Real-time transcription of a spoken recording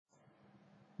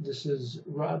This is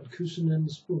Rod Kusanen,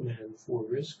 Spoonman for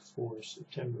Risk for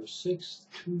September 6th,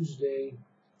 Tuesday.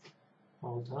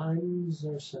 All times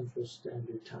are Central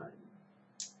Standard Time.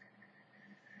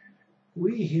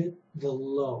 We hit the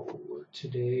low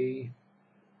today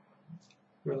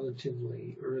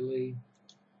relatively early,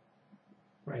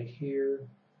 right here,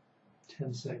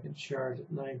 10-second chart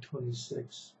at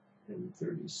 9:26 and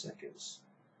 30 seconds,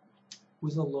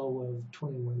 with a low of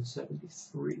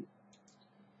 21.73.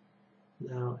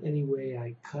 Now, any way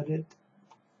I cut it,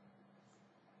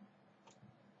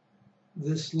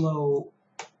 this low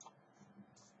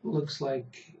looks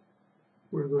like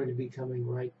we're going to be coming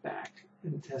right back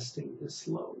and testing this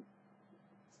low.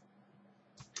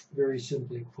 Very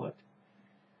simply put,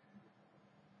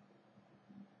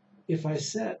 if I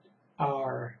set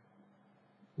our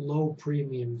low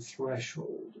premium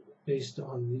threshold based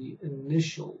on the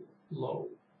initial low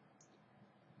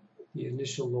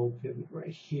pivot right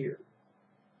here,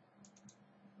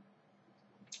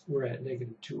 we're at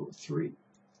 -203.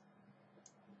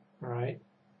 All right.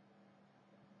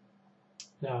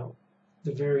 Now,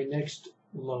 the very next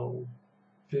low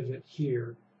pivot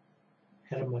here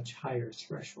had a much higher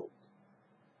threshold.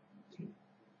 Okay.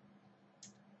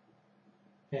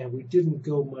 And we didn't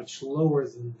go much lower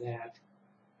than that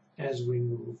as we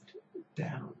moved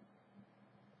down.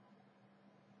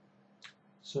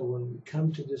 So when we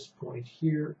come to this point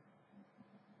here,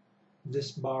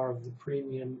 this bar of the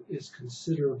premium is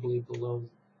considerably below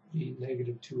the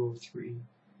 -203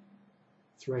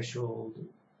 threshold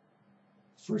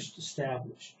first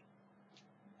established.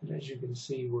 And as you can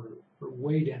see, we're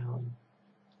way down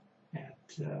at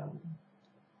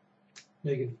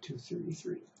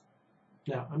 -233.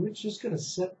 Now, I'm just going to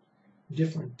set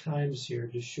different times here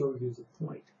to show you the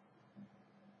point.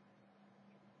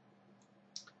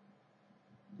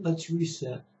 Let's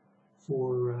reset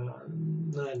for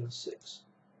 9:06.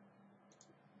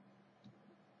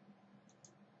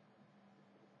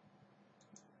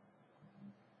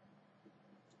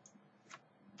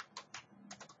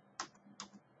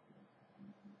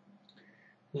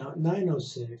 Now at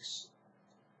 9:06,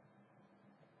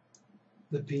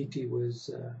 the PT was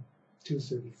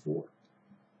 234.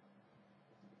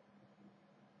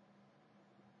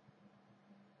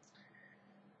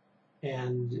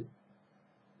 And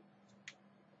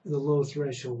the low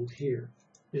threshold here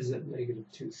is at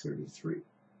 -233.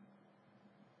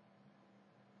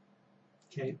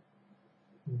 Okay,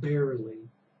 barely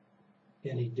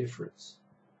any difference.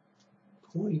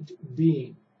 Point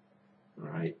being, all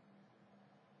right,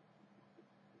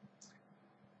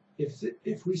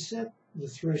 if we set the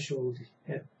threshold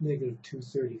at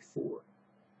 -234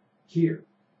 here,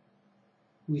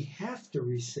 we have to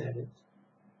reset it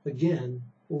again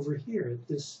over here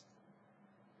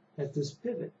at this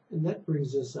pivot, and that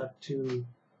brings us up to,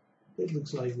 it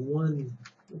looks like one,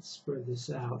 let's spread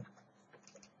this out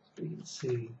so you can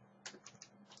see.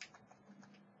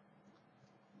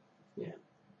 Yeah.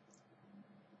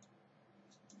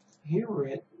 Here we're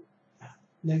at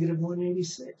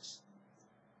 -186.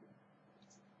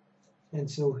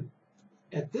 And so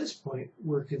at this point,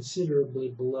 we're considerably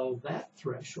below that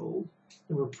threshold,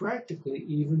 and we're practically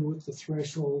even with the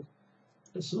threshold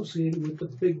associated with the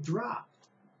big drop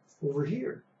over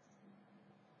here.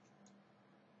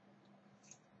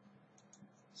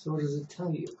 So what does it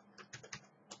tell you?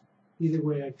 Either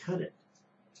way I cut it,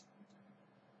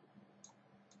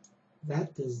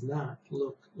 that does not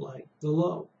look like the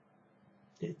low.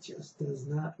 It just does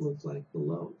not look like the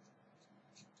low.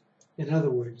 In other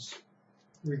words,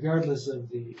 regardless of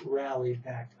the rally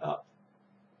back up,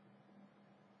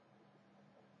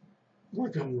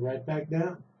 we're coming right back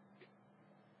down.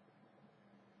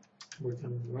 We're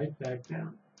coming right back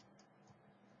down.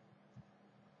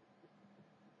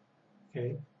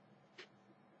 Okay.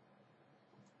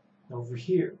 Over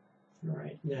here, all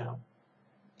right, now,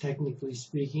 technically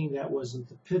speaking, that wasn't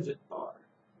the pivot bar,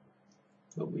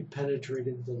 but we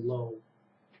penetrated the low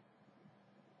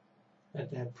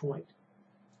at that point.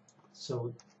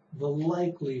 So the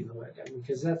likelihood,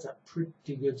 because that's a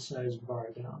pretty good sized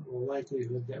bar down, the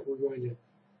likelihood that we're going to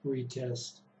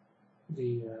retest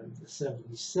the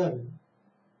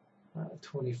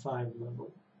 77.25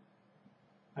 level,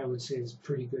 I would say is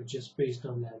pretty good just based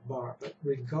on that bar. But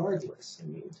regardless, I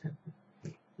mean,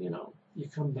 you know, you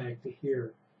come back to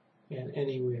here, and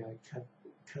anyway I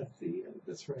cut the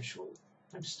threshold,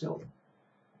 I'm still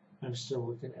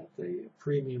looking at the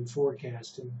premium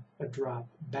forecast and a drop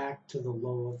back to the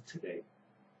low of today,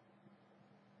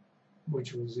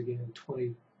 which was again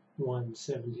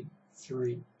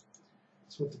 21.73.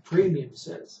 That's what the premium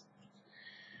says.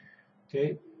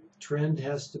 Okay, Trend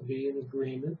has to be in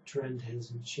agreement. Trend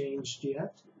hasn't changed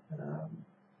yet,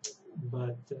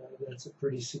 but that's a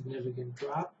pretty significant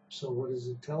drop. So what does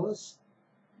it tell us?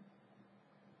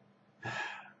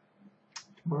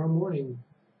 Tomorrow morning,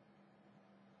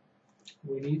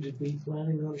 we need to be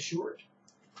planning on a short.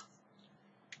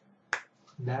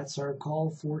 That's our call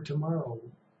for tomorrow,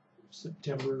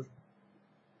 September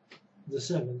the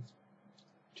 7th,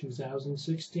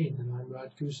 2016. And I'm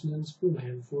Rod Kusin and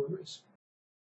Spoon for Risk.